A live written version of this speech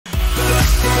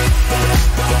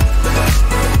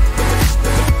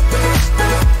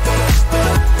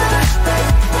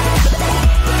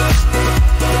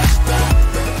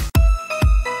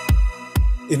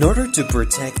In order to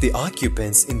protect the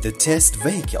occupants in the test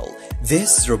vehicle,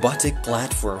 this robotic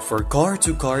platform for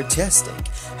car-to-car testing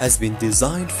has been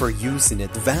designed for use in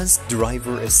Advanced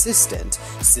Driver Assistant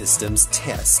Systems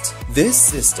test. This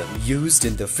system used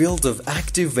in the field of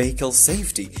active vehicle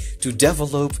safety to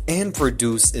develop and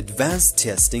produce advanced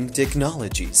testing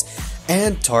technologies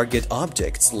and target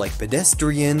objects like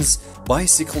pedestrians,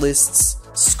 bicyclists,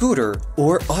 scooter,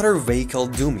 or other vehicle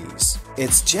dummies.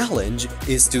 Its challenge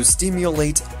is to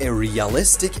stimulate a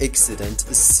realistic accident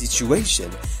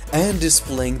situation and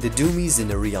displaying the dummies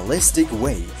in a realistic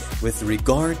way with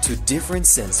regard to different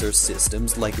sensor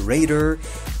systems like radar,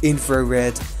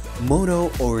 infrared, mono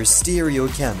or stereo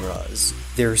cameras.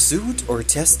 Their suit or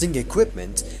testing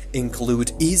equipment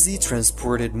include easy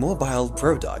transported mobile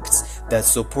products that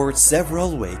support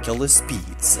several vehicle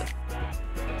speeds.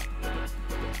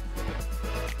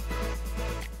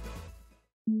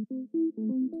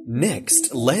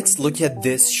 Next, let's look at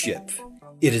this ship.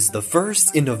 It is the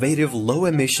first innovative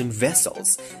low-emission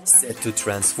vessels set to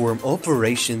transform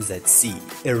operations at sea,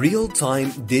 a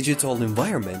real-time digital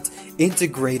environment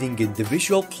integrating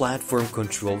individual platform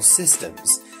control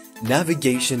systems,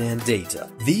 navigation and data.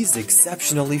 These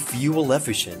exceptionally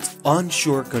fuel-efficient,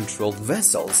 onshore-controlled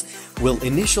vessels will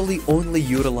initially only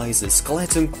utilize a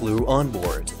skeleton crew on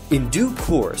board. In due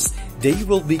course, they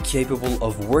will be capable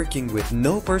of working with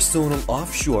no personnel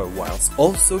offshore whilst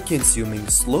also consuming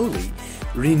slowly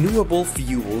renewable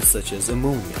fuels such as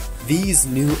ammonia. These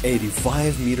new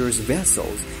 85 meters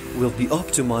vessels will be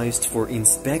optimized for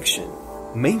inspection,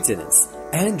 maintenance,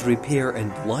 and repair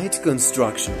and light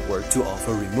construction work to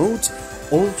offer remote,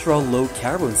 ultra-low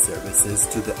carbon services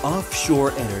to the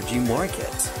offshore energy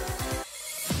market.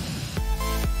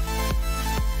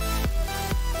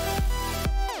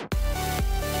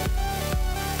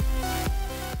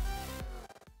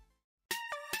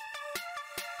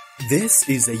 This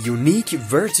is a unique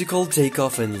vertical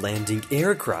takeoff and landing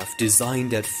aircraft design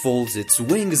that folds its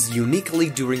wings uniquely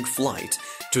during flight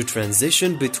to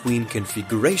transition between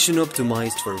configuration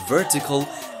optimized for vertical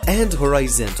and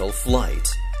horizontal flight.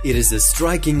 It is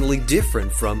strikingly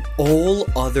different from all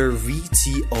other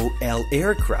VTOL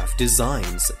aircraft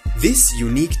designs. This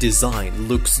unique design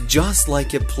looks just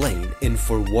like a plane in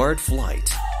forward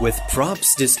flight, with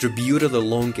props distributed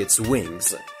along its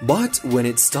wings. But when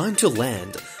it's time to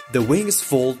land, the wings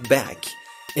fold back,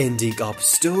 ending up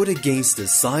stowed against the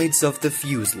sides of the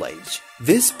fuselage.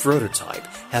 This prototype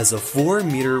has a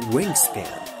 4-meter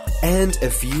wingspan and a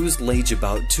fuselage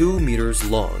about 2 meters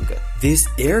long. This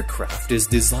aircraft is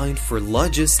designed for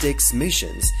logistics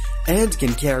missions and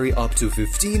can carry up to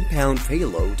 15-pound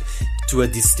payload to a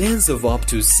distance of up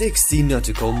to 60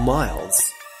 nautical miles.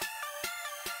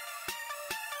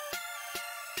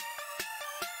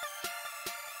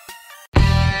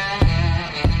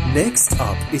 Next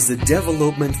up is the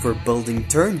development for building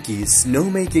turnkey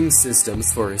snowmaking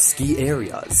systems for ski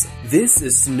areas. This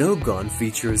snow gun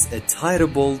features a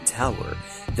tideable tower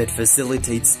that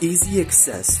facilitates easy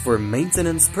access for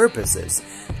maintenance purposes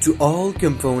to all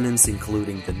components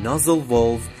including the nozzle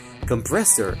valve,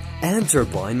 compressor, and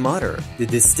turbine motor. The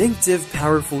distinctive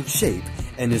powerful shape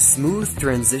and a smooth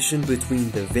transition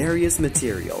between the various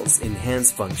materials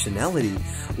enhance functionality,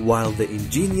 while the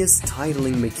ingenious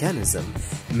titling mechanism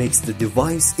makes the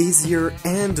device easier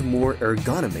and more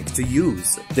ergonomic to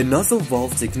use. The nozzle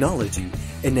valve technology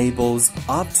enables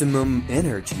optimum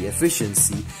energy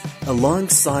efficiency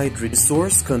alongside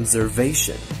resource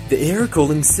conservation. The air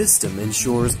cooling system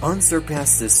ensures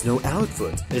unsurpassed snow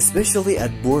output, especially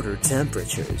at border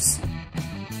temperatures.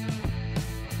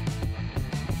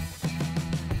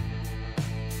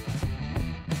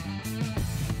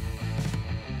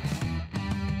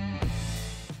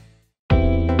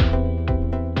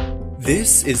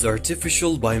 This is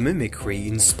artificial biomimicry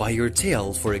inspired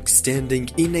tail for extending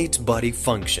innate body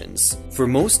functions. For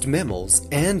most mammals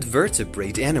and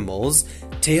vertebrate animals,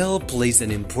 tail plays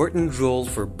an important role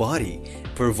for body,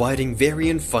 providing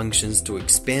variant functions to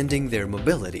expanding their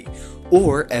mobility,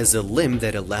 or as a limb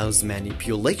that allows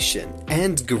manipulation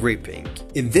and gripping.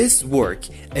 In this work,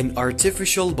 an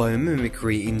artificial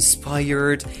biomimicry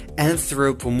inspired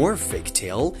anthropomorphic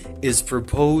tail is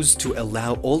proposed to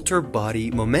allow alter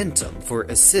body momentum for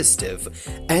assistive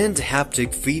and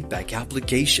haptic feedback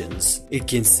applications. It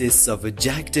consists of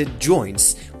ejected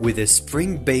joints with a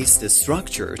spring-based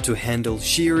structure to handle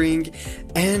shearing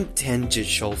and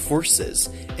tangential forces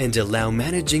and allow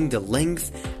managing the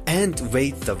length and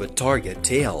weight of a target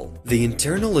tail. The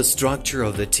internal structure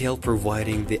of the tail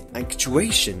providing the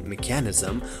actuation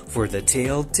mechanism for the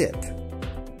tail tip.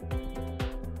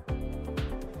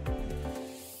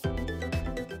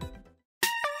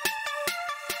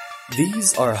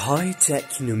 These are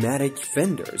high-tech pneumatic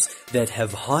fenders that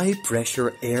have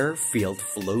high-pressure air-filled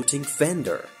floating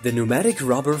fender. The pneumatic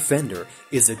rubber fender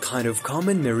is a kind of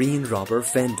common marine rubber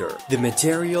fender. The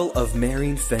material of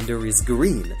marine fender is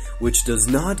green, which does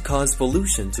not cause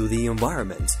pollution to the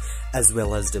environment, as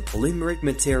well as the polymeric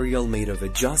material made of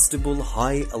adjustable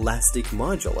high elastic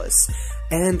modulus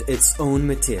and its own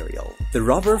material. The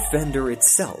rubber fender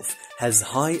itself has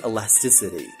high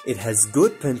elasticity. It has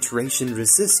good penetration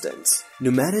resistance.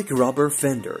 Pneumatic rubber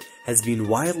fender has been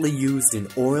widely used in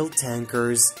oil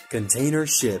tankers, container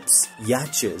ships,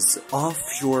 yachts,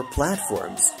 offshore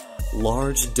platforms,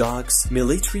 large docks,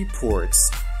 military ports,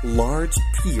 large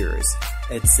piers,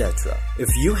 etc.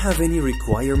 If you have any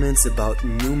requirements about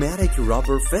pneumatic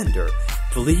rubber fender,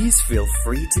 please feel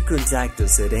free to contact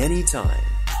us at any time.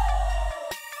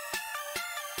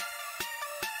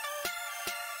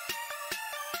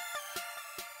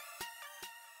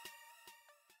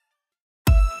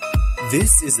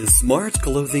 This is a smart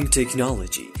clothing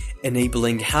technology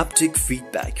enabling haptic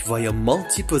feedback via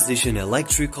multi-position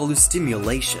electrical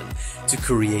stimulation to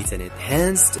create an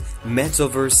enhanced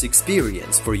metaverse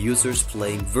experience for users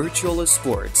playing virtual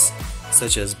sports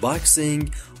such as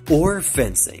boxing or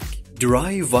fencing.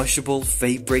 Dry washable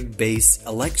fabric-based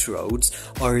electrodes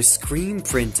are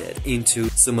screen-printed into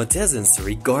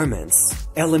somatosensory garments,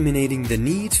 eliminating the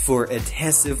need for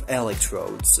adhesive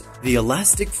electrodes. The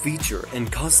elastic feature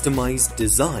and customized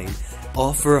design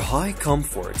offer high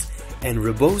comfort, and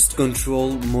robust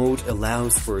control mode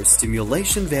allows for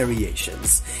stimulation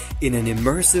variations in an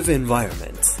immersive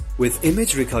environment, with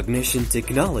image recognition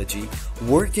technology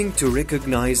working to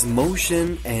recognize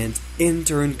motion and in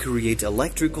turn create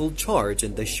electrical charge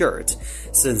in the shirt.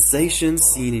 Sensations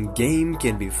seen in game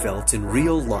can be felt in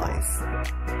real life.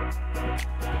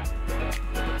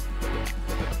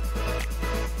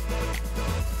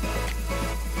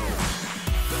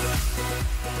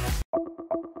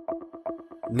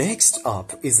 Next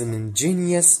up is an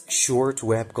ingenious short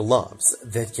web gloves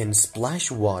that can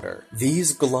splash water.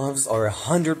 These gloves are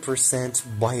 100%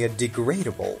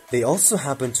 biodegradable. They also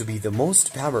happen to be the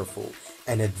most powerful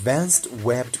and advanced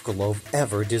webbed glove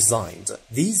ever designed.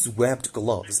 These webbed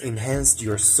gloves enhanced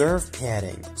your surf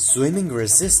padding, swimming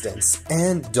resistance,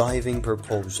 and diving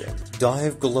propulsion.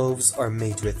 Dive gloves are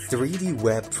made with 3D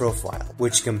web profile,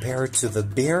 which compared to the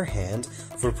bare hand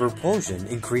for propulsion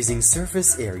increasing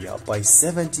surface area by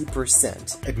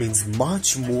 70%. It means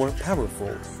much more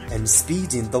powerful and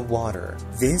speed in the water.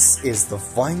 This is the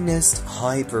finest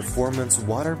high-performance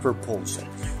water propulsion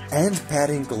and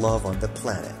padding glove on the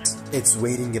planet. It's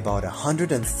weighing about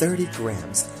 130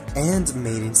 grams and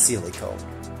made in silicone.